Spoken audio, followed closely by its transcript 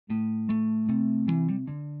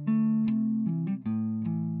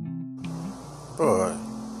Boy,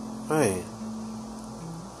 man.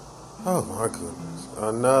 Oh my goodness.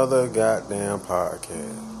 Another goddamn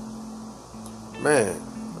podcast. Man,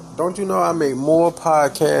 don't you know I make more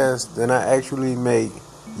podcasts than I actually make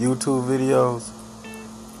YouTube videos?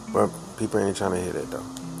 But people ain't trying to hear that though.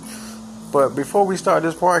 But before we start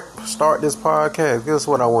this podcast, guess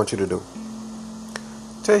what I want you to do?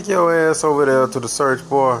 Take your ass over there to the search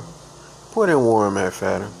bar, put in Warren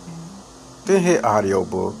McFadden, then hit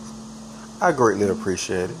audiobooks. I greatly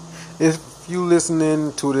appreciate it. If you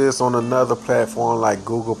listening to this on another platform like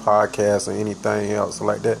Google Podcasts or anything else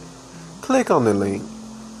like that, click on the link.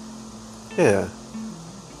 Yeah,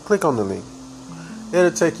 click on the link. It'll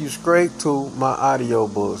take you straight to my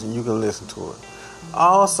audiobooks and you can listen to it.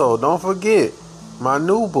 Also, don't forget, my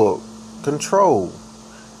new book, Control,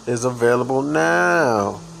 is available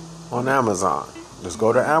now on Amazon. Just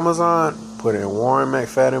go to Amazon, put in Warren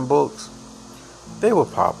McFadden books. They will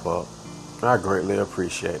pop up. I greatly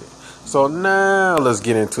appreciate it. So now let's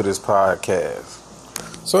get into this podcast.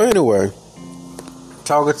 So anyway,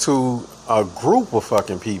 talking to a group of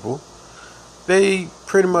fucking people. They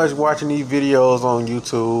pretty much watching these videos on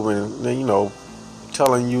YouTube and, you know,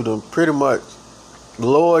 telling you to pretty much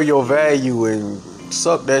lower your value and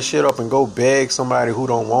suck that shit up and go beg somebody who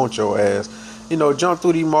don't want your ass. You know, jump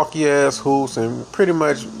through these monkey ass hoops and pretty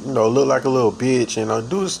much, you know, look like a little bitch and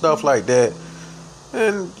do stuff like that.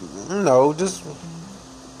 And, you know, just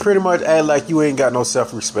pretty much act like you ain't got no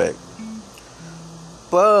self-respect.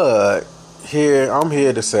 But I'm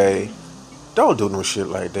here to say, don't do no shit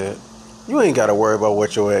like that. You ain't got to worry about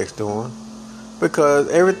what your ex doing. Because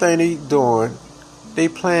everything they doing, they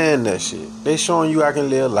playing that shit. They showing you I can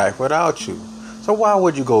live life without you. So why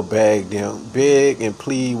would you go beg and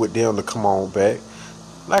plead with them to come on back?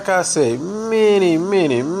 Like I said many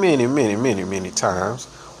times,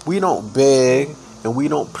 we don't beg and we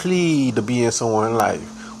don't plead to be in someone's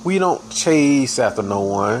life. We don't chase after no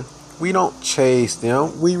one. We don't chase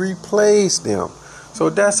them. We replace them.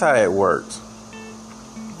 So that's how it works.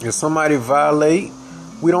 If somebody violate,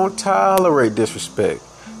 we don't tolerate disrespect.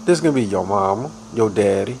 This can be your mama, your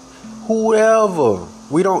daddy, whoever.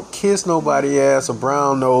 We don't kiss nobody ass or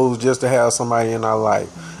brown nose just to have somebody in our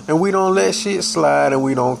life. And we don't let shit slide and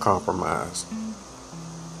we don't compromise.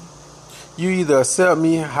 You either accept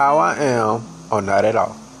me how I am or not at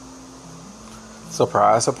all.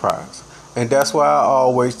 Surprise, surprise. And that's why I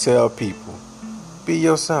always tell people, be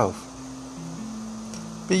yourself.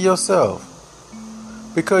 Be yourself.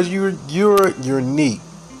 Because you're unique.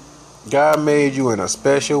 God made you in a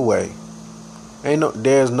special way.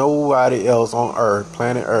 There's nobody else on earth,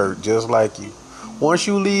 planet Earth, just like you. Once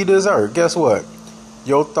you leave this earth, guess what?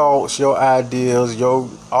 Your thoughts, your ideas,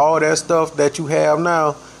 all that stuff that you have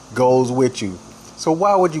now goes with you. So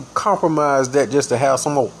why would you compromise that just to have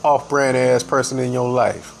some old off-brand ass person in your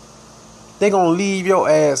life? They gonna leave your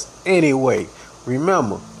ass anyway.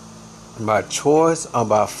 Remember, by choice or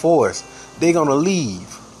by force, they gonna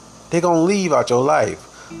leave. They gonna leave out your life.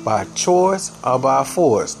 By choice or by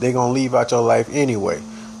force, they gonna leave out your life anyway.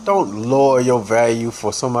 Don't lower your value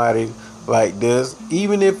for somebody like this.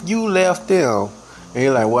 Even if you left them and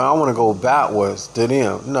you're like, well, I want to go backwards to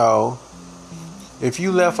them. No. If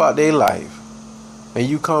you left out their life and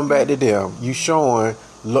you come back to them, you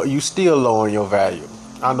still lowering your value.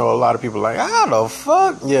 I know a lot of people like, how the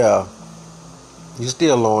fuck? Yeah. You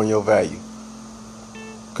still lowering your value.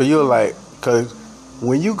 Cause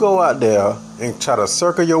when you go out there and try to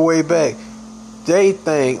circle your way back, they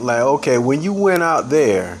think like, okay, when you went out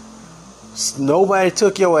there, nobody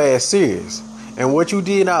took your ass serious. And what you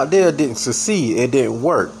did out there didn't succeed. It didn't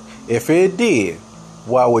work. If it did,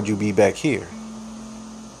 why would you be back here?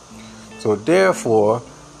 So therefore,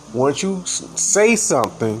 once you say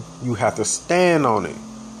something, you have to stand on it.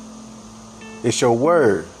 It's your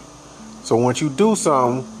word. So once you do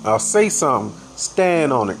something or say something,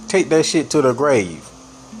 stand on it. Take that shit to the grave.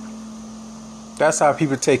 That's how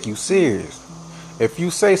people take you serious. If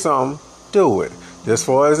you say something, do it. Just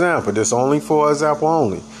for example. Just only for example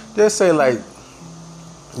only. Just say like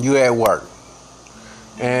you at work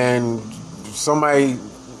and somebody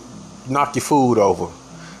knock your food over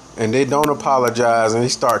and they don't apologize and they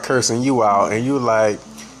start cursing you out and you like,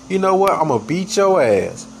 you know what? I'm gonna beat your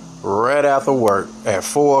ass right after work at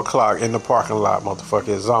 4 o'clock in the parking lot, motherfucker.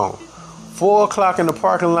 It's on. 4 o'clock in the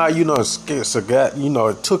parking lot,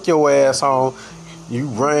 it took your ass home. You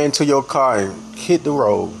ran to your car and hit the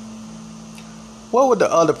road. What would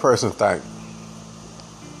the other person think?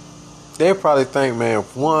 They'll probably think, man,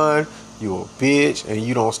 one, you a bitch and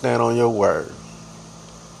you don't stand on your word.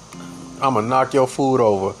 I'm going to knock your food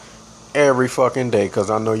over every fucking day because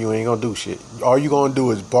I know you ain't going to do shit. All you going to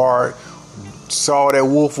do is bark saw that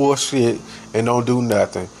wolf shit and don't do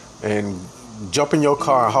nothing and jump in your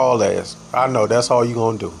car and haul ass, I know that's all you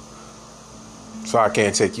gonna do. So I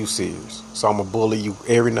can't take you serious. So I'm gonna bully you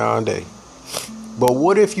every now and then. But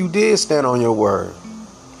what if you did stand on your word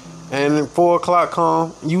and 4 o'clock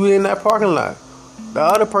come, you in that parking lot? The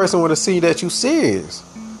other person would have seen that you serious.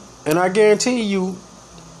 And I guarantee you,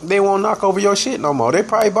 they won't knock over your shit no more. They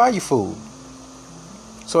probably buy you food.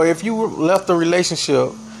 So if you left the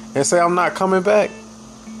relationship and say, I'm not coming back,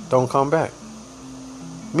 don't come back.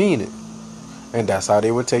 Mean it. And that's how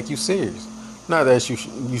they would take you serious. Not that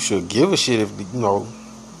you should give a shit if,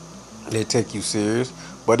 they take you serious,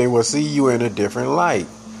 but they will see you in a different light.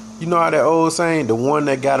 You know how that old saying, the one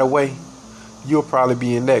that got away? You'll probably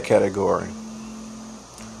be in that category.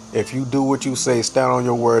 If you do what you say, stand on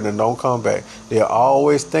your word and don't come back, they'll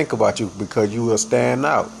always think about you because you will stand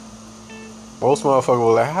out. Most motherfuckers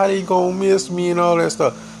will like, how they gonna miss me and all that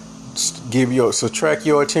stuff? Subtract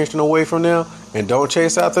your attention away from them and don't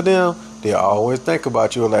chase after them. They'll always think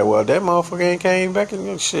about you like, well, that motherfucker ain't came back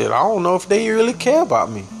and shit. I don't know if they really care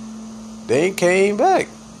about me. They ain't came back.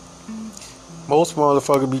 Most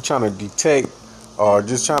motherfuckers be trying to detect or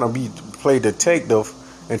just trying to play detective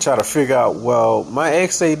and try to figure out, well, my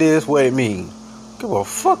ex say this, what it mean. Give a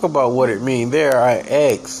fuck about what it mean. They're our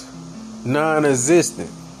ex. Non-existent.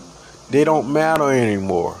 They don't matter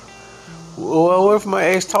anymore. Well, what if my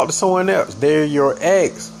ex talk to someone else? They're your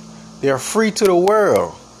ex. They're free to the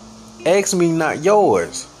world. Ex mean not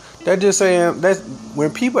yours. That just saying, that's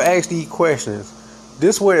when people ask these questions,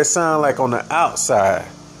 this is what it sounds like on the outside.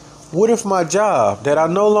 What if my job that I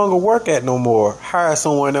no longer work at no more hire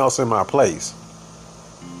someone else in my place?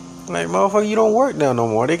 Like, motherfucker, you don't work there no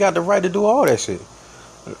more. They got the right to do all that shit.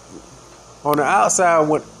 On the outside,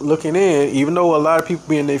 looking in, even though a lot of people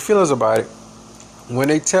be in their feelings about it, when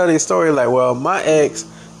they tell their story, like, well, my ex,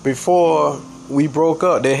 before we broke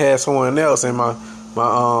up, they had someone else in my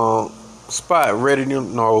spot ready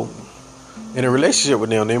to, in a relationship with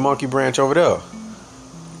them. They monkey branch over there.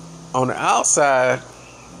 On the outside,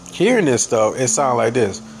 hearing this stuff, it sounds like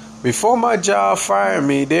this. Before my job fired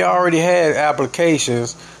me, they already had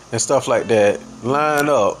applications and stuff like that lined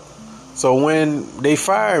up. So when they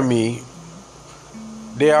fired me,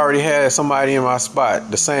 they already had somebody in my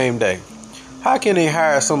spot the same day. How can they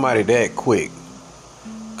hire somebody that quick?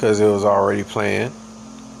 Because it was already planned.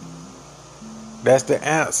 That's the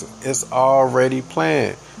answer. It's already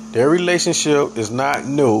planned. Their relationship is not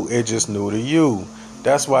new. It's just new to you.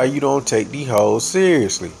 That's why you don't take the hoes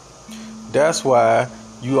seriously. That's why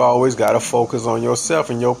you always got to focus on yourself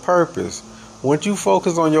and your purpose. Once you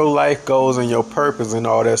focus on your life goals and your purpose and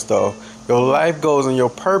all that stuff, your life goals and your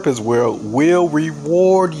purpose will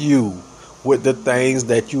reward you with the things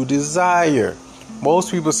that you desire.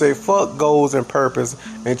 Most people say fuck goals and purpose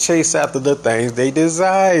and chase after the things they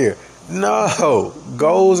desire. No,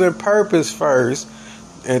 goals and purpose first,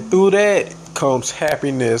 and through that comes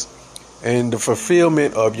happiness and the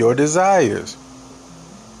fulfillment of your desires.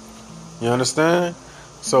 You understand?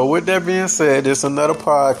 So with that being said, it's another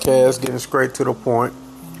podcast getting straight to the point.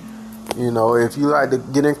 If you like to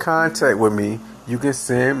get in contact with me, you can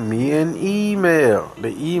send me an email. The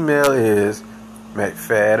email is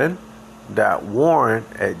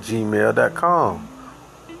mcfadden.warren@gmail.com.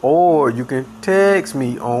 Or you can text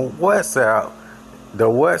me on WhatsApp. The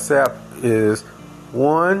WhatsApp is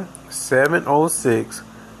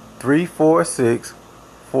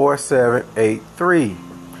 1-706-346-4783.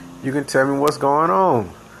 You can tell me what's going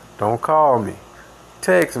on. Don't call me.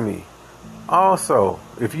 Text me. Also,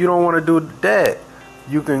 if you don't want to do that,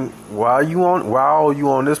 you can while you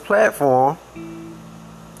on this platform,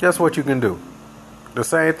 guess what you can do? The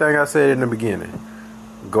same thing I said in the beginning.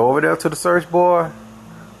 Go over there to the search bar,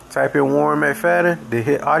 type in Warren McFadden, then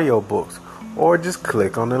hit audiobooks, or just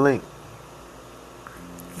click on the link.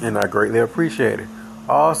 And I greatly appreciate it.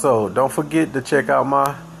 Also, don't forget to check out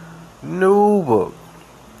my new book,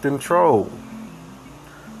 Control.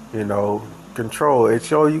 Control. It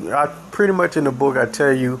show you. I pretty much in the book I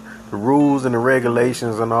tell you the rules and the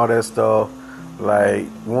regulations and all that stuff. Like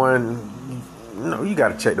you got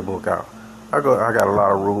to check the book out. I got a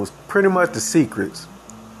lot of rules. Pretty much the secrets.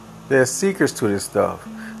 There's secrets to this stuff.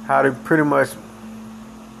 How to pretty much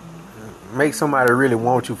make somebody really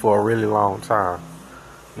want you for a really long time.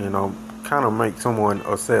 Kind of make someone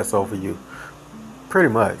obsess over you. Pretty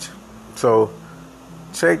much. So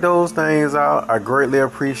check those things out. I greatly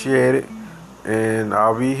appreciate it. And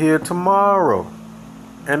I'll be here tomorrow.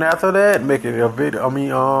 And after that, making a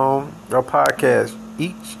podcast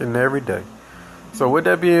each and every day. So with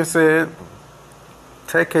that being said,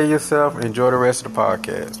 take care of yourself. Enjoy the rest of the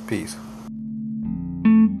podcast. Peace.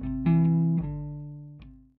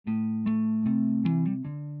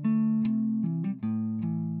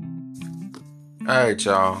 Alright,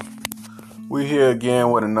 y'all. We here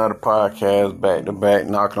again with another podcast, back to back,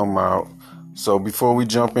 knocking them out. So before we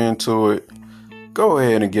jump into it, go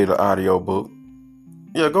ahead and get an audio book.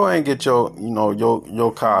 Yeah, go ahead and get your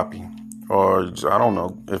copy, or I don't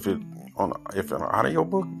know if an audio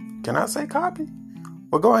book. Can I say copy?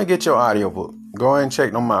 Well, go ahead and get your audio book. Go ahead and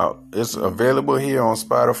check them out. It's available here on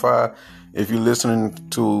Spotify. If you're listening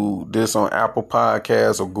to this on Apple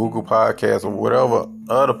Podcasts or Google Podcasts or whatever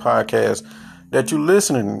other podcasts that you're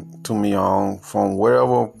listening to me on, from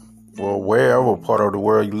wherever part of the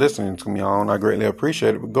world you're listening to me on, I greatly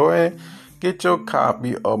appreciate it. But go ahead, get your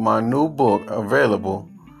copy of my new book available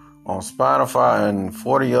on Spotify and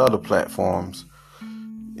 40 other platforms.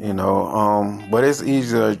 But it's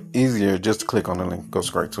easier just to click on the link, go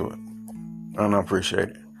straight to it. And I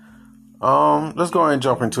appreciate it. Let's go ahead and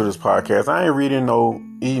jump into this podcast. I ain't reading no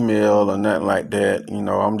email or nothing like that.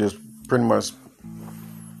 I'm just pretty much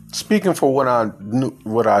speaking for what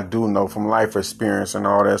I do know from life experience and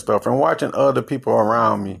all that stuff, and watching other people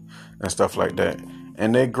around me and stuff like that.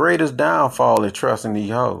 And their greatest downfall is trusting these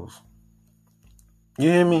hoes. You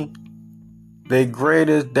hear me? Their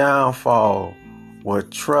greatest downfall was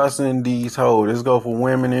trusting these hoes. Let's go for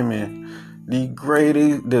women and men. The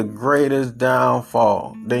greatest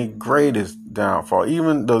downfall.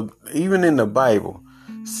 Even in the Bible,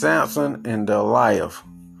 Samson and Delilah,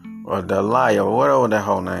 whatever that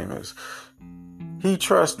whole name is. He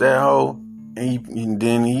trusts that hoe, and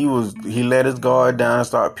then he let his guard down and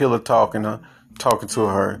started pillow talking to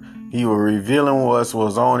her. He was revealing what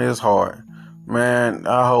was on his heart. Man,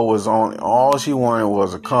 that hoe was on. All she wanted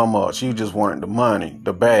was a come up. She just wanted the money,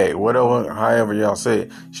 the bag, whatever, however y'all say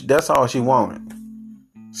it. That's all she wanted.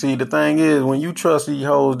 See, the thing is, when you trust these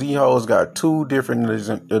hoes got two different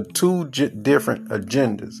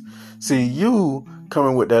agendas. See, you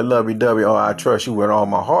coming with that lovey-dovey, oh, I trust you with all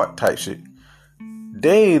my heart type shit.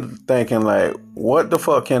 They thinking like, what the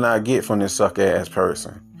fuck can I get from this suck-ass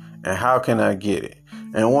person? And how can I get it?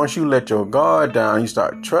 And once you let your guard down, you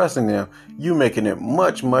start trusting them, you making it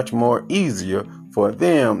much, much more easier for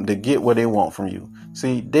them to get what they want from you.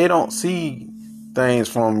 See, they don't see things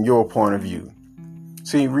from your point of view.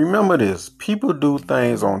 See, remember this. People do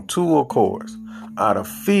things on two accords, out of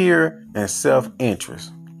fear and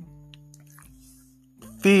self-interest.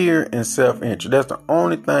 Fear and self-interest.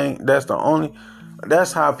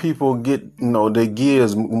 That's how people get, their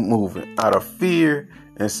gears moving, out of fear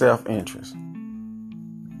and self-interest.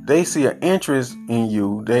 They see an interest in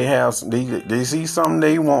you. They see something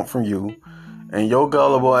they want from you, and your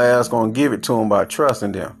gullible ass gonna give it to them by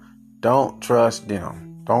trusting them. Don't trust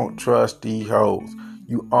them. Don't trust these hoes.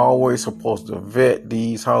 You always supposed to vet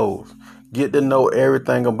these hoes. Get to know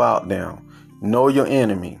everything about them. Know your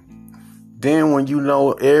enemy. Then when you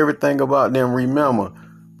know everything about them, remember,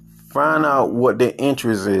 find out what their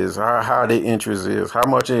interest is, how their interest is, how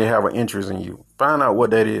much they have an interest in you. Find out what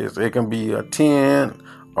that is. It can be a 10,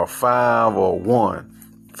 or 5, or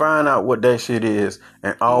 1. Find out what that shit is,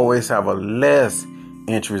 and always have a less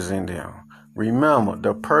interest in them. Remember,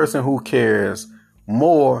 the person who cares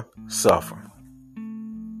more suffer.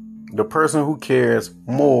 The person who cares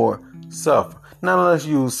more suffer. Now let's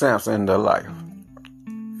use Samson and Delilah.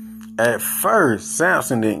 At first,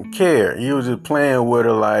 Samson didn't care. He was just playing with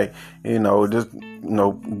her like, giving her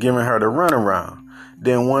the runaround.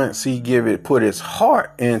 Then once he put his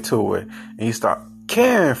heart into it, and he started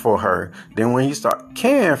caring for her. Then when he started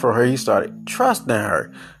caring for her, he started trusting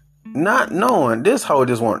her. Not knowing this hoe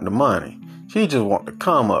just wanted the money. She just wanted to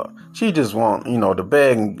come up. She just want, the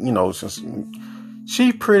bag, and,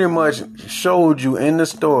 she pretty much showed you in the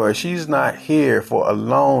story she's not here for a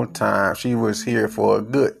long time. She was here for a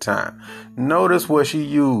good time. Notice what she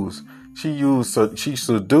used. She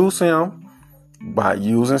seduced him by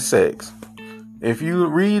using sex. If you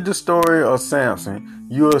read the story of Samson,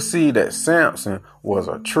 you'll see that Samson was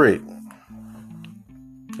a trick.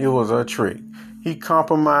 It was a trick. He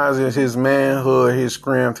compromises his manhood, his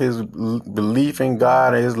strength, his belief in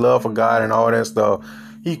God, and his love for God and all that stuff.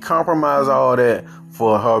 He compromised all that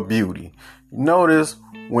for her beauty. Notice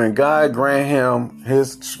when God granted him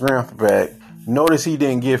his strength back, notice he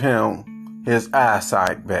didn't give him his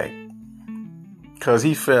eyesight back. Because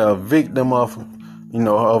he fell victim of her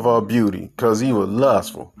beauty. Because he was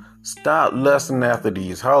lustful. Stop lusting after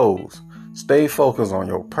these hoes. Stay focused on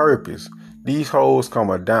your purpose. These hoes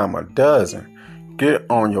come a dime a dozen. Get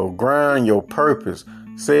on your grind, your purpose.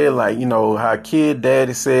 Say it like, how Kid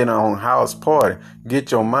Daddy said on House Party.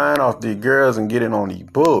 Get your mind off these girls and get it on these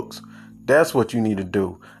books. That's what you need to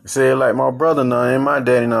do. Say like my brother now and my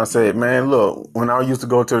daddy now said, man, look, when I used to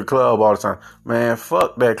go to the club all the time, man,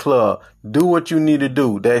 fuck that club. Do what you need to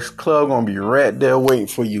do. That club gonna be right there waiting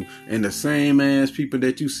for you. And the same ass people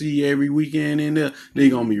that you see every weekend in there, they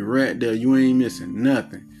gonna be right there. You ain't missing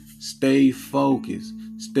nothing. Stay focused.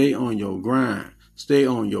 Stay on your grind. Stay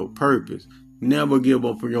on your purpose. Never give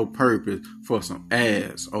up on your purpose for some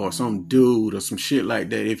ass or some dude or some shit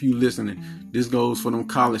like that. If you listening, this goes for them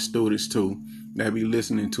college students too that be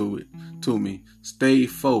listening to me. Stay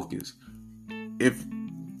focused. If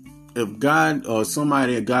God or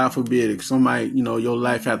somebody, God forbid, if somebody, your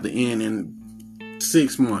life have to end in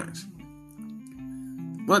 6 months,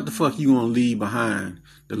 what the fuck you gonna leave behind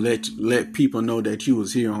to let people know that you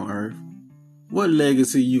was here on earth? What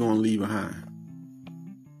legacy you gonna leave behind?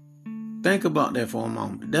 Think about that for a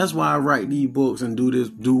moment. That's why I write these books and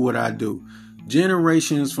do what I do.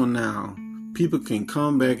 Generations from now, people can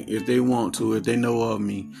come back if they want to, if they know of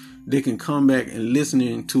me. They can come back and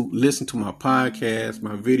listen to my podcast,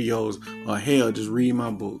 my videos, or hell, just read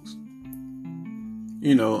my books.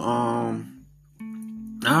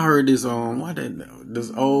 I heard this I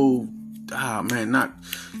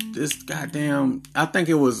think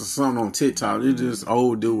it was something on TikTok. This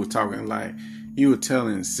old dude was talking like, he was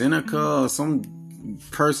telling Seneca or some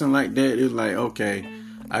person like that. It was like, okay,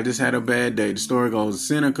 I just had a bad day. The story goes,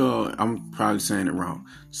 Seneca, I'm probably saying it wrong.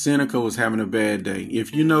 Seneca was having a bad day.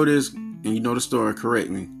 If you know this and you know the story, correct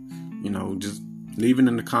me. Just leave it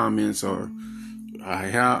in the comments or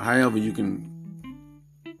however you can,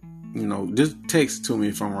 just text it to me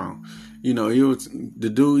if I'm wrong. The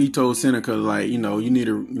dude, he told Seneca, like, you need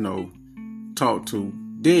to, talk to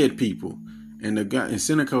dead people. And the guy, and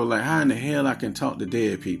Seneca was like, how in the hell I can talk to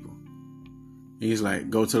dead people? He's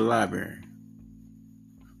like, go to the library.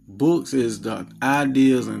 Books is the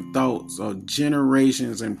ideas and thoughts of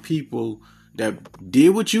generations and people that did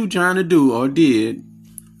what you trying to do or did,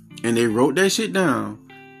 and they wrote that shit down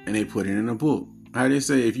and they put it in a book. How they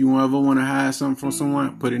say, if you ever want to hide something from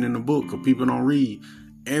someone, put it in a book, because people don't read.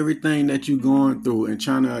 Everything that you going through and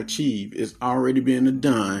trying to achieve is already being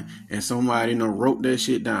done, and somebody wrote that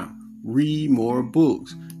shit down. Read more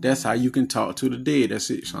books. That's how you can talk to the dead. That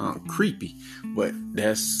shit sounds creepy, but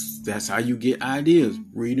that's how you get ideas.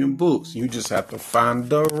 Reading books. You just have to find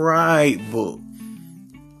the right book.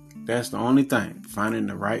 That's the only thing. Finding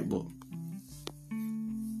the right book.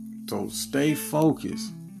 So stay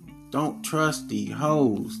focused. Don't trust these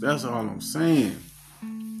hoes. That's all I'm saying.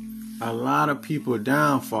 A lot of people's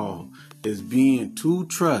downfall is being too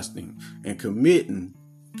trusting and committing,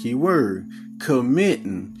 keyword,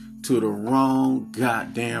 committing to the wrong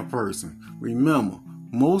goddamn person. Remember,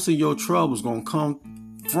 most of your trouble's gonna come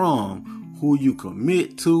from who you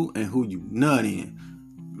commit to and who you nut in.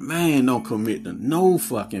 Man, don't commit to no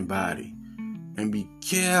fucking body. And be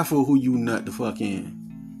careful who you nut the fuck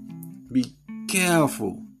in. Be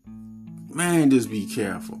careful. Man, just be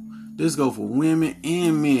careful. This go for women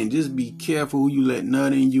and men. Just be careful who you let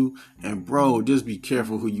nut in you. And bro, just be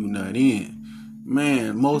careful who you nut in.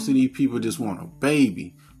 Man, most of these people just want a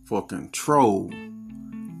baby for control,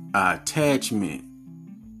 attachment,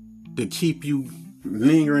 to keep you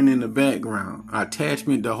lingering in the background,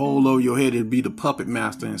 attachment to hold over your head, to be the puppet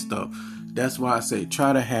master and stuff. That's why I say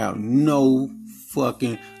try to have no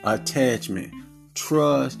fucking attachment.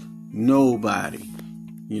 Trust nobody.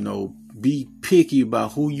 Be picky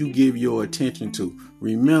about who you give your attention to.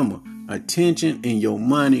 Remember, attention and your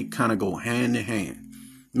money kind of go hand in hand.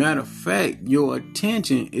 Matter of fact, your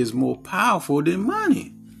attention is more powerful than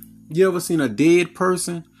money. You ever seen a dead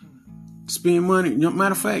person spend money?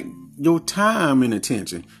 Matter of fact, your time and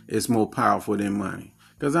attention is more powerful than money.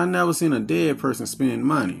 Because I never seen a dead person spend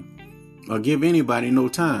money or give anybody no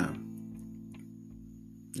time.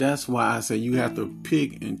 That's why I say you have to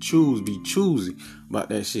pick and choose, be choosy about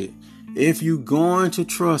that shit. If you going to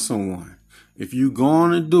trust someone, if you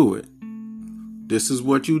going to do it, this is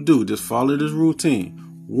what you do. Just follow this routine.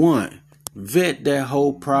 1, vet that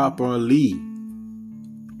hoe properly.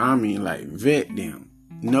 I mean, like, vet them.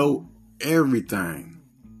 Know everything.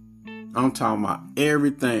 I'm talking about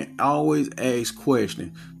everything. Always ask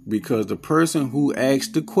questions, because the person who asks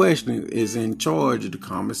the question is in charge of the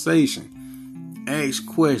conversation. Ask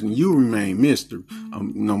questions. You remain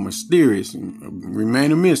mysterious.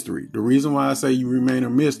 Remain a mystery. The reason why I say you remain a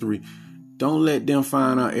mystery, don't let them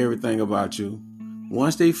find out everything about you.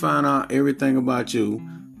 Once they find out everything about you,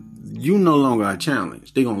 you no longer a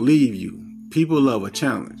challenge. They're going to leave you. People love a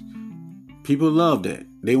challenge. People love that.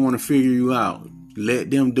 They want to figure you out. Let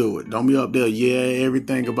them do it. Don't be up there,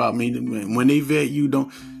 everything about me. When they vet you,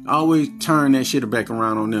 don't always turn that shit back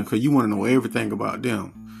around on them, because you want to know everything about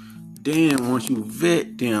them. Then once you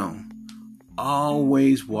vet them,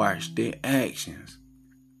 always watch their actions.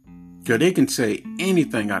 Because they can say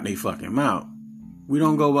anything out their fucking mouth. We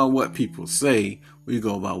don't go by what people say. We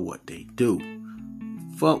go by what they do.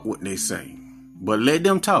 Fuck what they say. But let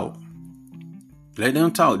them talk. Let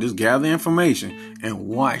them talk. Just gather information and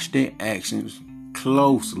watch their actions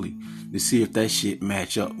closely to see if that shit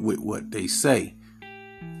match up with what they say.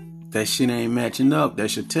 That shit ain't matching up. That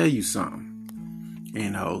should tell you something.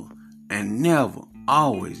 And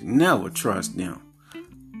never trust them.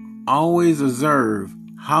 Always observe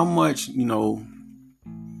how much,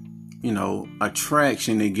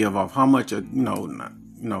 attraction they give off. How much,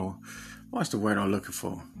 what's the word I'm looking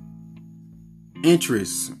for?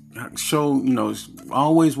 Interest.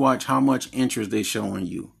 Always watch how much interest they show in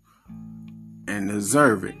you. And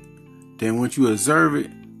observe it. Then once you observe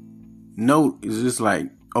it, note it's just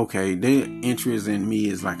like, okay, their interest in me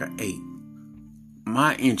is like an 8.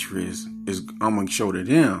 My interest is, I'm going to show to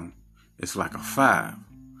them, it's like a 5.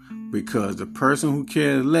 Because the person who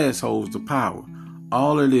cares less holds the power.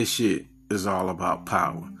 All of this shit is all about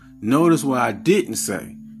power. Notice what I didn't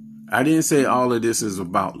say. I didn't say all of this is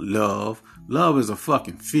about love. Love is a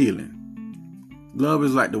fucking feeling. Love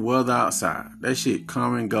is like the weather outside. That shit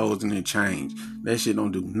come and goes and it change. That shit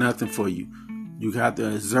don't do nothing for you. You have to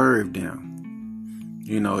observe them.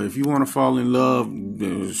 If you want to fall in love,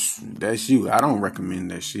 that's you. I don't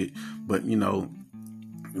recommend that shit. But,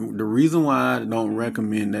 the reason why I don't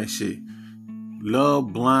recommend that shit,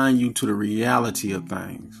 love blind you to the reality of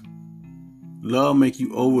things. Love make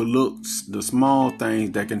you overlook the small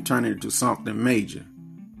things that can turn into something major.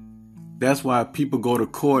 That's why people go to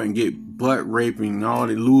court and get butt raping and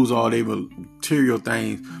they lose all their material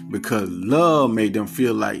things, because love made them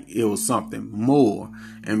feel like it was something more.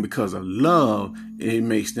 And because of love, it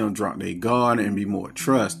makes them drop their guard and be more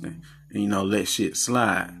trusting and, let shit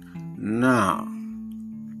slide. Nah.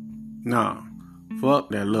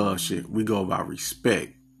 Fuck that love shit. We go about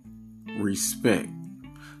respect.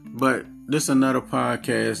 But this is another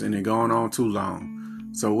podcast and it going on too long.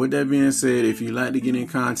 So with that being said, if you'd like to get in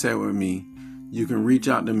contact with me, you can reach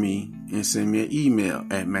out to me and send me an email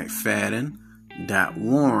at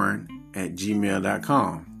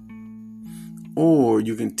mcfadden.warren@gmail.com. Or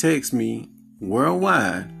you can text me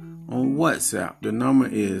worldwide on WhatsApp. The number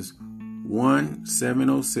is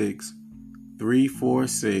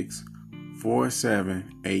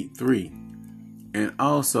 1-706-346-4783. And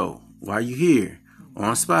also, while you're here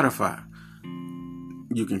on Spotify,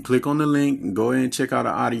 you can click on the link and go ahead and check out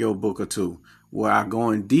an audio book or two where I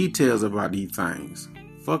go in details about these things.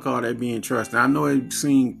 Fuck all that being trusted. I know it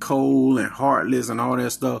seems cold and heartless and all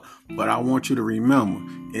that stuff, but I want you to remember,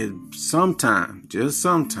 just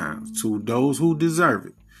sometimes, to those who deserve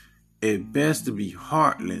it, it's best to be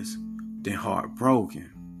heartless than heartbroken.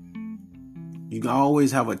 You can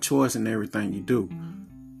always have a choice in everything you do.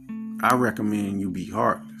 I recommend you be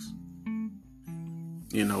heartless.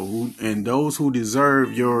 And those who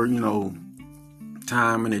deserve your,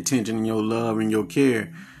 time and attention and your love and your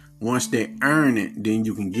care, once they earn it, then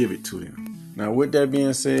you can give it to them. Now, with that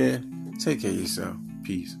being said, take care of yourself.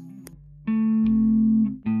 Peace.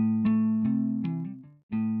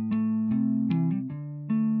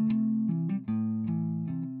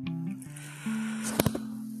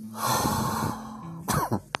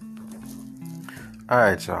 All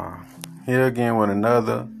right, y'all. Here again with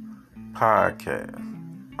another podcast.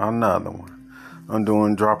 Another one.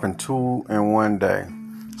 I'm dropping 2 in one day.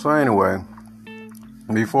 So anyway,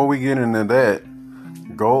 before we get into that,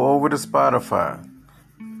 go over to Spotify.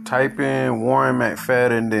 Type in Warren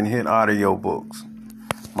McFadden, then hit audiobooks.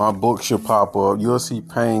 My book should pop up. You'll see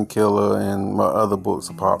Painkiller and my other books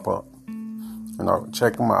will pop up.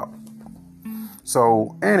 Check them out.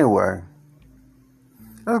 So anyway,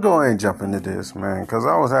 let's go ahead and jump into this, man. Because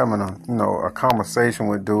I was having a conversation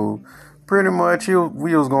with dude. Pretty much,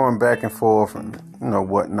 we was going back and forth and,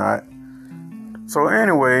 whatnot. So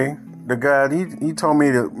anyway, the guy, he told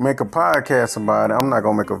me to make a podcast about it. I'm not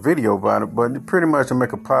going to make a video about it, but pretty much to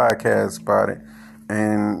make a podcast about it.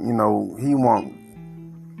 And,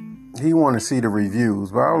 he want to see the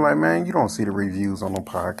reviews. But I was like, man, you don't see the reviews on no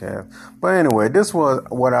podcast. But anyway, this was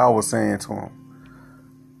what I was saying to him.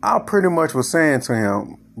 I pretty much was saying to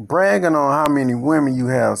him, bragging on how many women you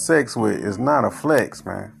have sex with is not a flex,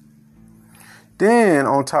 man. Then,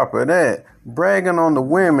 on top of that, bragging on the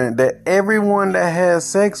women that everyone that has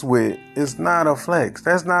sex with is not a flex.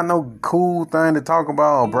 That's not no cool thing to talk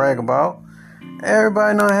about or brag about.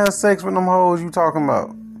 Everybody know has sex with them hoes you talking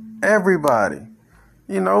about. Everybody.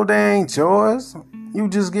 They ain't yours. You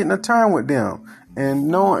just getting a turn with them. And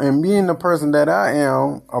knowing and being the person that I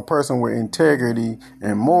am, a person with integrity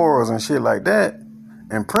and morals and shit like that,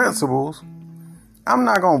 and principles, I'm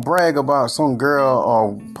not gonna brag about some girl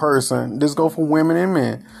or person. This go for women and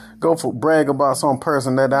men. Brag about some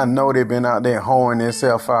person that I know they've been out there hoeing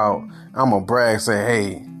themselves out. I'm gonna brag, say,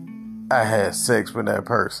 hey, I had sex with that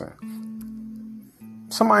person.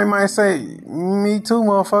 Somebody might say, me too,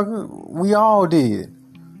 motherfucker. We all did.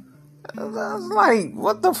 It's like,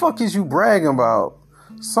 what the fuck is you bragging about?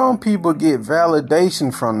 Some people get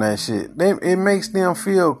validation from that shit. It makes them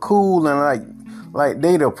feel cool and like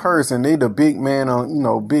they the person, they the big man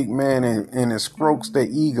and it strokes their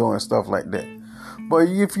ego and stuff like that. But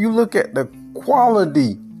if you look at the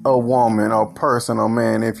quality of woman or person or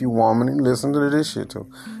man, if you woman, listen to this shit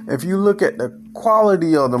too. If you look at the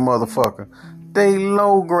quality of the motherfucker, they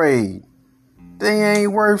low grade. They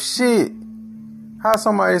ain't worth shit. How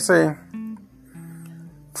somebody say,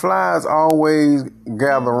 flies always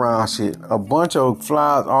gather around shit. A bunch of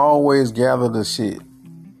flies always gather the shit.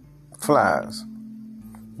 Flies.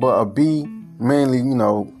 But a bee, mainly,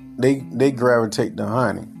 they gravitate to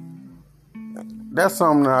honey. That's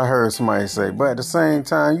something that I heard somebody say. But at the same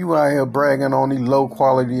time, you out here bragging on these low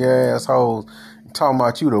quality assholes, talking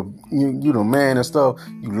about you the man and stuff.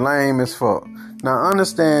 You lame as fuck. Now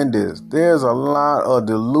understand this. There's a lot of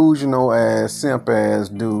delusional ass, simp ass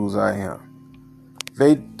dudes out here.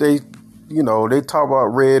 They talk about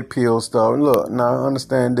red pill stuff. Look, now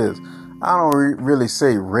understand this. I don't really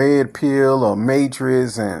say red pill or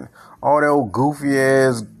matrix and all that old goofy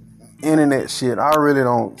ass internet shit. I really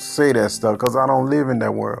don't say that stuff because I don't live in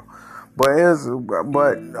that world. But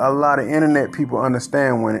a lot of internet people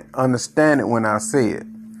understand it when I say it.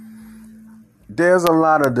 There's a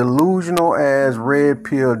lot of delusional ass red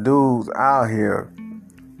pill dudes out here.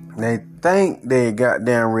 They think they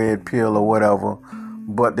goddamn red pill or whatever,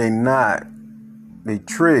 but they not. They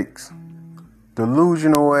tricks.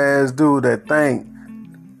 Delusional ass dude that think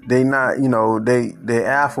they not, they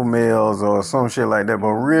alpha males or some shit like that, but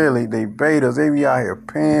really they betas. They be out here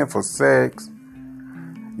paying for sex.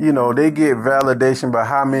 They get validation by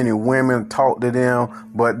how many women talk to them,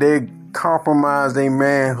 but they compromise their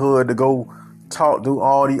manhood to go talk to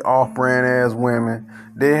all the off-brand ass women.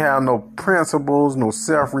 They have no principles, no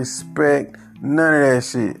self-respect, none of that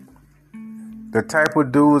shit. The type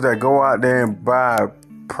of dudes that go out there and buy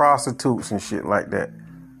prostitutes and shit like that.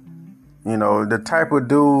 The type of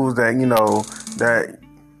dudes that, that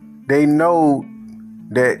they know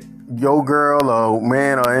that your girl or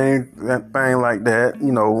man or anything like that,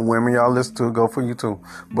 women y'all listen to, go for you too.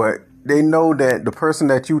 But they know that the person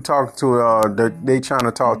that you talk to, that they trying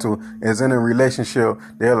to talk to is in a relationship.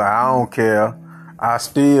 They're like, I don't care. I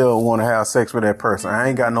still want to have sex with that person. I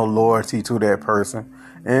ain't got no loyalty to that person.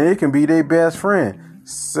 And it can be their best friend.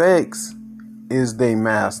 Sex is their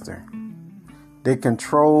master. They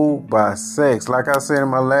controlled by sex. Like I said in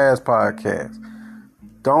my last podcast,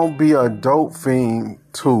 don't be a dope fiend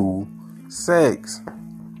to sex.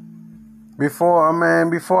 Before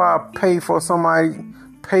I pay for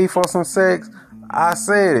some sex, I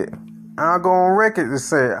said it. I'll go on record to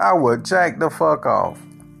say I would jack the fuck off.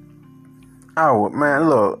 I would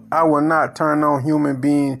not turn on human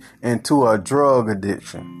being into a drug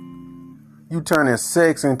addiction. You turning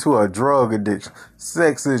sex into a drug addiction.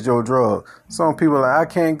 Sex is your drug. Some people are like,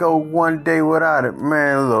 I can't go one day without it.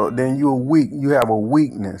 Man, look, then you're weak. You have a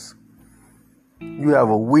weakness.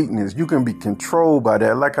 You can be controlled by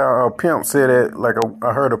that. Like a pimp said that, like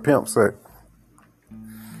I heard a pimp say.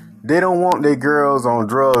 They don't want their girls on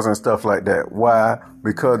drugs and stuff like that. Why?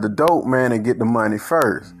 Because the dope man, they get the money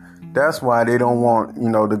first. That's why they don't want,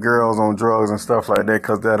 the girls on drugs and stuff like that,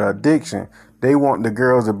 because that addiction. They want the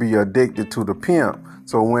girls to be addicted to the pimp.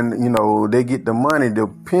 So when, they get the money, the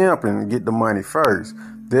pimp and get the money first.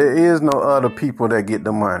 There is no other people that get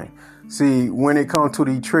the money. See, when it comes to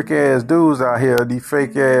these trick ass dudes out here, these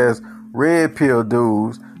fake ass red pill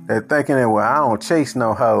dudes, they're thinking that, well, I don't chase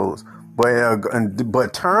no hoes.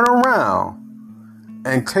 But turn around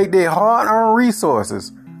and take their hard-earned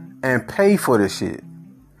resources and pay for the shit.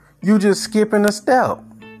 You just skipping a step.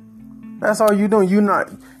 That's all you doing.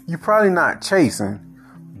 You probably not chasing,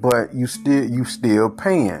 but you still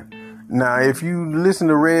paying. Now, if you listen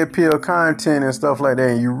to red pill content and stuff like that,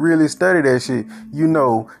 and you really study that shit, you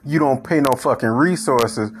don't pay no fucking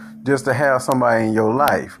resources just to have somebody in your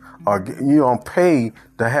life, or you don't pay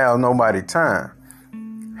to have nobody time.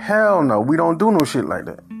 Hell no, we don't do no shit like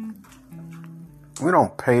that. We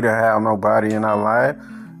don't pay to have nobody in our life.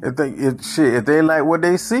 If they like what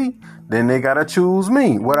they see, then they gotta choose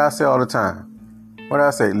me. What I say all the time.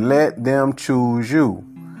 Let them choose you.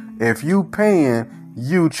 If you paying,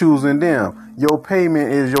 you choosing them. Your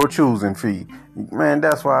payment is your choosing fee. Man,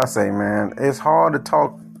 that's why I say, man, it's hard to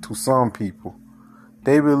talk to some people.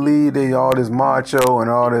 They believe they all this macho and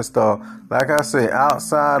all this stuff. Like I said,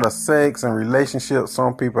 outside of sex and relationships,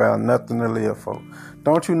 some people have nothing to live for.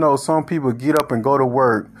 Don't you know some people get up and go to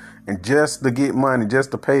work and just to get money, just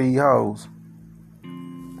to pay these hoes?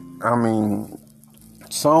 I mean,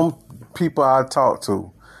 some people I talk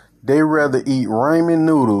to, they rather eat ramen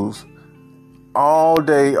noodles all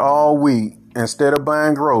day, all week, instead of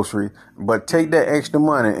buying groceries, but take that extra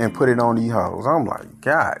money and put it on these hoes. I'm like,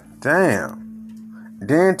 God damn.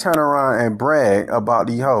 Then turn around and brag about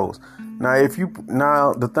these hoes.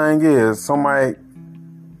 Now, the thing is, somebody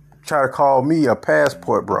try to call me a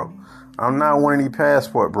passport bro. I'm not one of these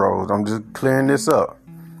passport bros. I'm just clearing this up.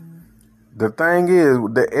 The thing is,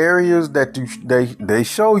 the areas that they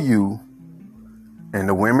show you, and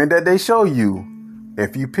the women that they show you,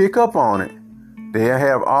 if you pick up on it, they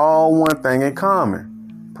have all one thing in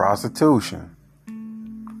common: prostitution.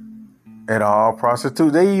 At all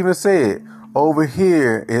prostitute. They even said, over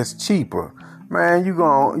here it's cheaper. Man, you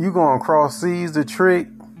going cross seas to trick?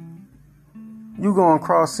 You going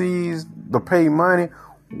cross seas to pay money?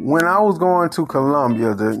 When I was going to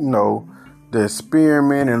Colombia to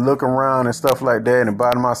experiment and look around and stuff like that and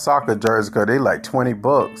buy my soccer jerseys because they like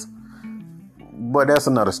 $20. But that's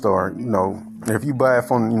another story. If you buy it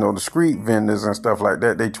from, the street vendors and stuff like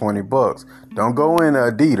that, they $20. Don't go in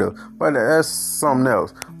Adidas, but that's something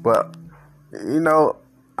else. But,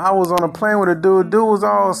 I was on a plane with a dude. Dude was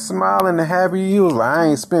all smiling and happy. He was like, I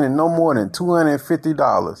ain't spending no more than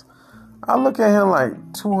 $250. I look at him like,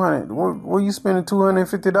 $200? What you spending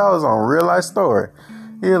 $250 on? Real life story.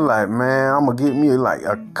 He's like, man, I'm going to get me like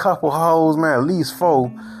a couple hoes, man, at least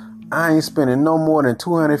 4. I ain't spending no more than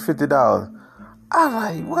 $250. I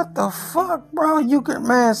like, what the fuck, bro? You can,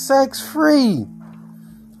 man, sex free.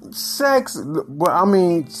 Sex, but I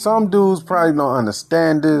mean, some dudes probably don't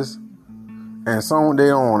understand this. And some, they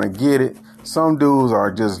don't want to get it. Some dudes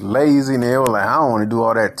are just lazy and they're like, I don't want to do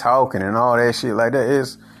all that talking and all that shit like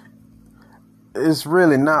that. It's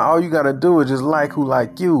really not. All you got to do is just like who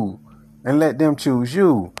like you and let them choose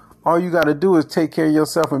you. All you got to do is take care of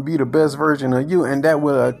yourself and be the best version of you. And that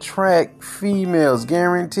will attract females,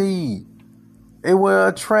 guaranteed. It will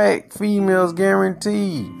attract females,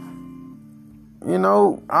 guaranteed.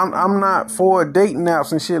 I'm not for dating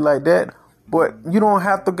apps and shit like that. But you don't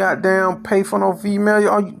have to goddamn pay for no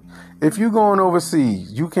female. If you going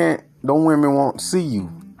overseas, you can't. Them women won't see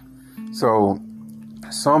you. So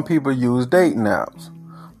some people use dating apps,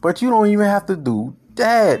 but you don't even have to do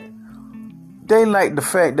that. They like the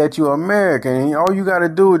fact that you're American, and all you got to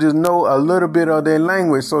do is just know a little bit of their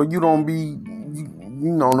language, so you don't be,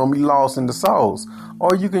 don't be lost in the sauce.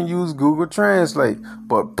 Or you can use Google Translate.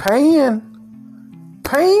 But paying,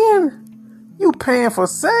 you paying for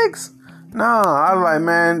sex? Nah, I like,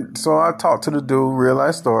 man, so I talked to the dude, real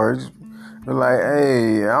life stories. Like,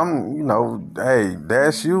 hey, hey,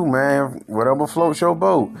 that's you, man. Whatever floats your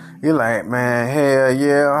boat. He like, man, hell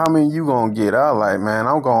yeah, how many you gonna get? I like, man,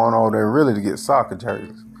 I'm going over there really to get soccer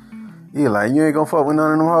jerseys. He like, you ain't gonna fuck with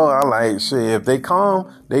none of them hoes? I like, shit, if they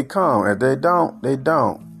come, they come. If they don't, they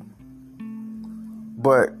don't.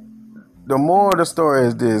 But the moral of the story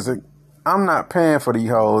is this: I'm not paying for these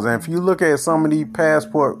hoes. And if you look at some of these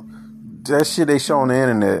passport, that shit they show on the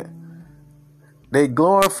internet, they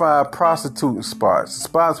glorify prostitute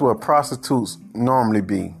spots where prostitutes normally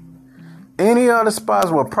be. Any other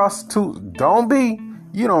spots where prostitutes don't be,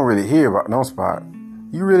 you don't really hear about no spot.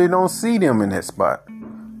 You really don't see them in that spot.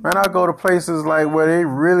 Man, I go to places like where they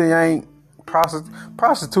really ain't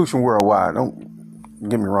prostitution worldwide. Don't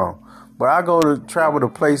get me wrong. But I go to travel to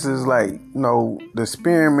places like, the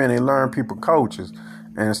experiment and learn people cultures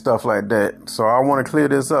and stuff like that. So I want to clear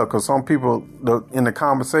this up because some people in the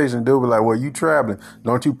conversation, they'll be like, well, you traveling.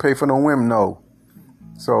 Don't you pay for no women? No.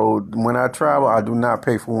 So when I travel, I do not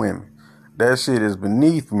pay for women. That shit is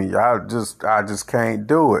beneath me. I just can't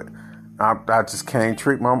do it. I just can't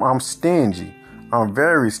treat I'm stingy. I'm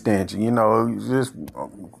very stingy. Just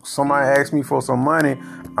somebody asks me for some money,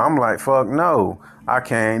 I'm like, fuck no. I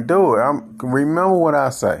can't do it. Remember what I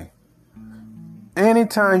say.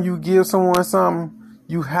 Anytime you give someone something,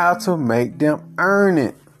 you have to make them earn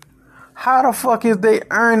it. How the fuck is they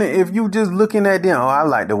earn it if you just looking at them? Oh, I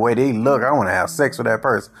like the way they look. I want to have sex with that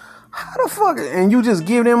person. How the fuck? And you just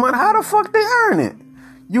give them money. How the fuck they earn it?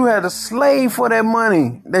 You had to slave for that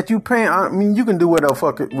money that you paying. I mean, you can do whatever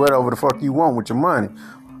the fuck you want with your money,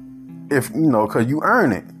 if cause you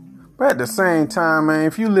earn it. But at the same time, man,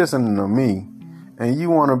 if you listening to me and you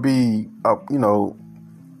want to be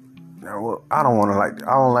well, I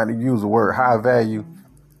don't like to use the word high value,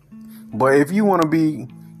 but if you want to be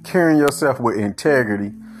carrying yourself with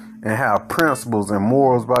integrity and have principles and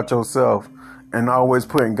morals about yourself and always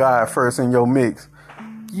putting God first in your mix,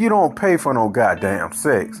 you don't pay for no goddamn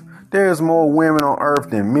sex. There's more women on earth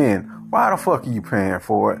than men. Why the fuck are you paying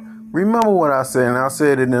for it? Remember what I said, and I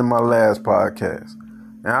said it in my last podcast.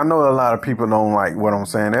 And I know a lot of people don't like what I'm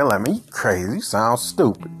saying. They're like, man, you crazy. You sound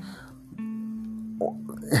stupid.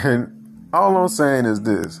 And all I'm saying is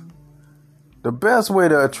this. The best way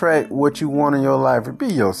to attract what you want in your life is be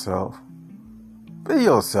yourself. Be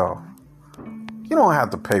yourself. You don't have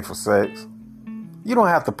to pay for sex. You don't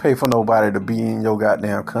have to pay for nobody to be in your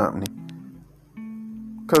goddamn company.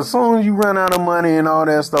 Cause as soon as you run out of money and all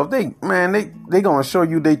that stuff, they gonna show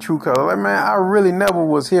you their true color. Like, man, I really never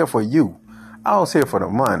was here for you. I was here for the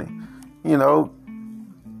money. You know,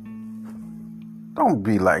 don't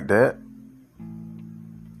be like that.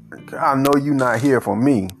 I know you're not here for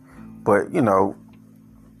me, but you know,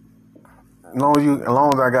 as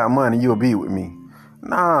long as I got money, you'll be with me.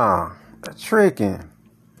 Nah, that's tricking.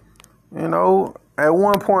 You know, at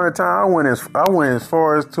one point in time, I went as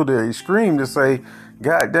far as to the extreme to say,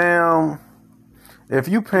 goddamn, if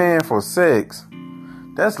you paying for sex,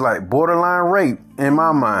 that's like borderline rape in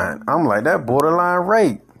my mind. I'm like, that borderline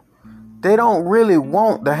rape. They don't really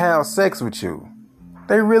want to have sex with you.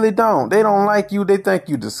 They really don't. They don't like you. They think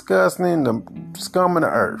you disgusting, the scum of the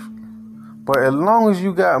earth. But as long as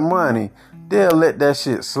you got money, they'll let that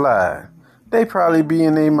shit slide. They probably be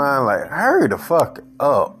in their mind like, hurry the fuck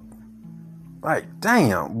up. Like,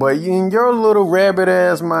 damn. But in your little rabbit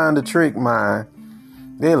ass mind, the trick mind,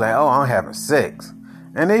 they're like, oh, I'm having sex.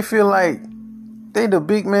 And they feel like they the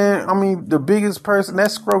big man, the biggest person.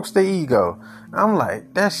 That strokes their ego. I'm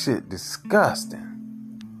like, that shit disgusting.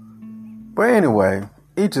 But anyway,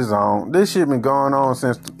 each his own. This shit been going on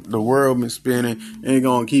since the world been spinning and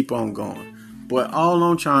gonna keep on going. But all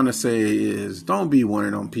I'm trying to say is, don't be one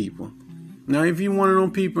of them people. Now, if you one of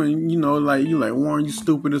them people, and you know, like you like, Warren, you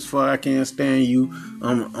stupid as fuck, I can't stand you,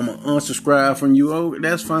 I'm gonna unsubscribe from you. Oh,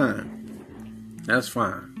 that's fine. That's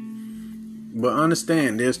fine. But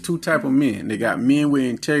understand, there's two type of men. They got men with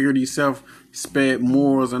integrity, self-respect,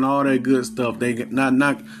 morals, and all that good stuff. They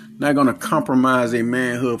not gonna compromise their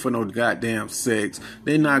manhood for no goddamn sex.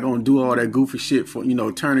 They're not gonna do all that goofy shit for, you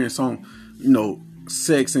know, turning some, you know,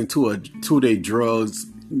 sex into their drugs.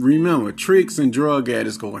 Remember, tricks and drug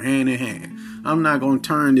addicts go hand in hand. I'm not gonna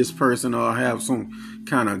turn this person or have some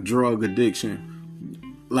kind of drug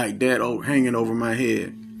addiction like that hanging over my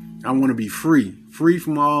head. I want to be free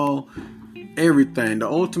from all everything. The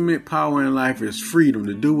ultimate power in life is freedom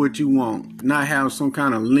to do what you want, not have some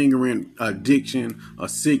kind of lingering addiction or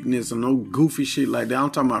sickness or no goofy shit like that.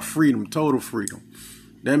 I'm talking about freedom, total freedom.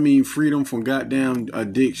 That means freedom from goddamn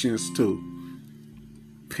addictions too.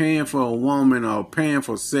 Paying for a woman or paying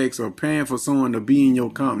for sex or paying for someone to be in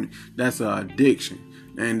your company, that's an addiction.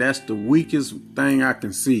 And that's the weakest thing I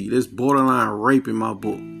can see. This borderline rape in my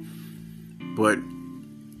book. But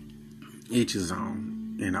each his own.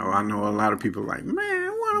 You know, I know a lot of people like, man,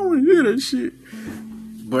 why don't we hear that shit?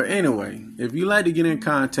 But anyway, if you like to get in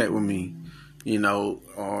contact with me, you know,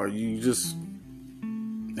 or you just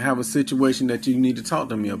have a situation that you need to talk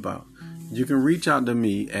to me about, you can reach out to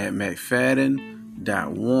me at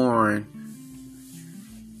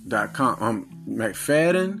McFadden.Warren.com.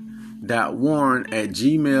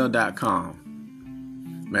 McFadden.Warren@gmail.com.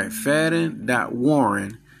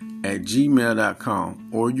 McFadden.Warren@gmail.com.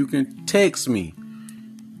 Or you can text me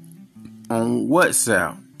on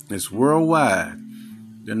WhatsApp. It's worldwide.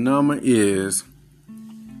 The number is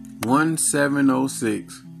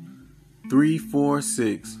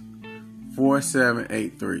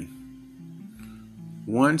 1706-346-4783.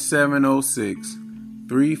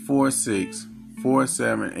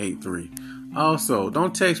 1706-346-4783. Also,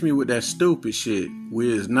 don't text me with that stupid shit.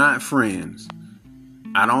 We is not friends.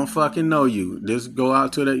 I don't fucking know you. Just go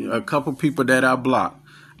out to a couple people that I blocked.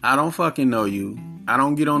 I don't fucking know you. I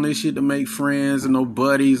don't get on this shit to make friends and no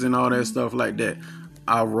buddies and all that stuff like that.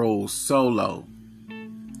 I roll solo.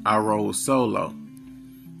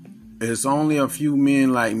 It's only a few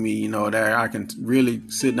men like me, you know, that I can really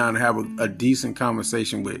sit down and have a decent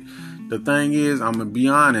conversation with. The thing is, I'm gonna be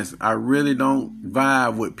honest, I really don't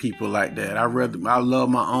vibe with people like that. I love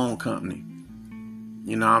my own company.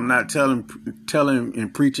 You know, I'm not telling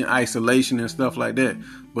and preaching isolation and stuff like that.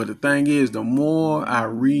 But the thing is, the more I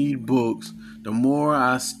read books, the more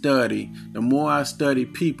I study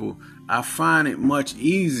people, I find it much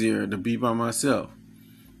easier to be by myself.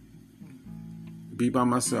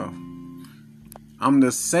 I'm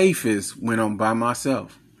the safest when I'm by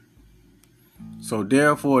myself. So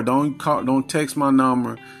therefore, don't text my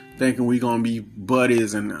number thinking we gonna be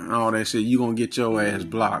buddies and all that shit. You gonna get your ass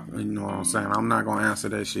blocked. You know what I'm saying? I'm not gonna answer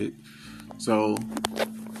that shit. So,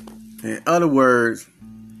 in other words,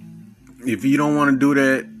 if you don't want to do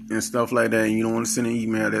that and stuff like that, and you don't want to send an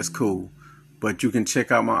email, that's cool. But you can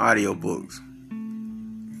check out my audiobooks.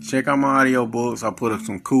 Check out my audiobooks. I put up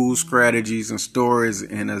some cool strategies and stories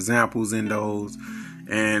and examples in those.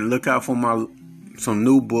 And look out for some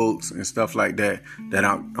new books and stuff like that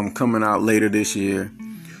I'm coming out later this year.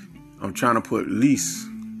 I'm trying to put at least,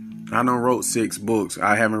 I done wrote 6 books.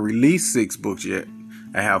 I haven't released 6 books yet.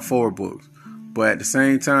 I have 4 books. But at the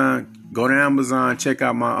same time, go to Amazon, check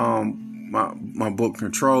out my book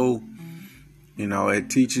Control. You know, it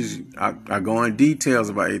teaches, I go in details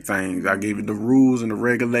about things. I give you the rules and the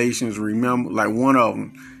regulations. Remember, like one of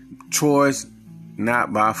them, choice,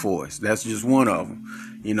 not by force. That's just one of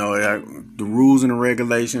them. You know, the rules and the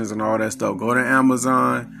regulations and all that stuff. Go to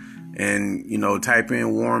Amazon and, you know, type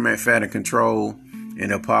in Warren McFadden Control and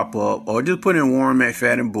it'll pop up. Or just put in Warren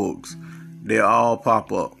McFadden books. They'll all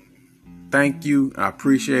pop up. Thank you. I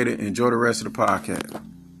appreciate it. Enjoy the rest of the podcast.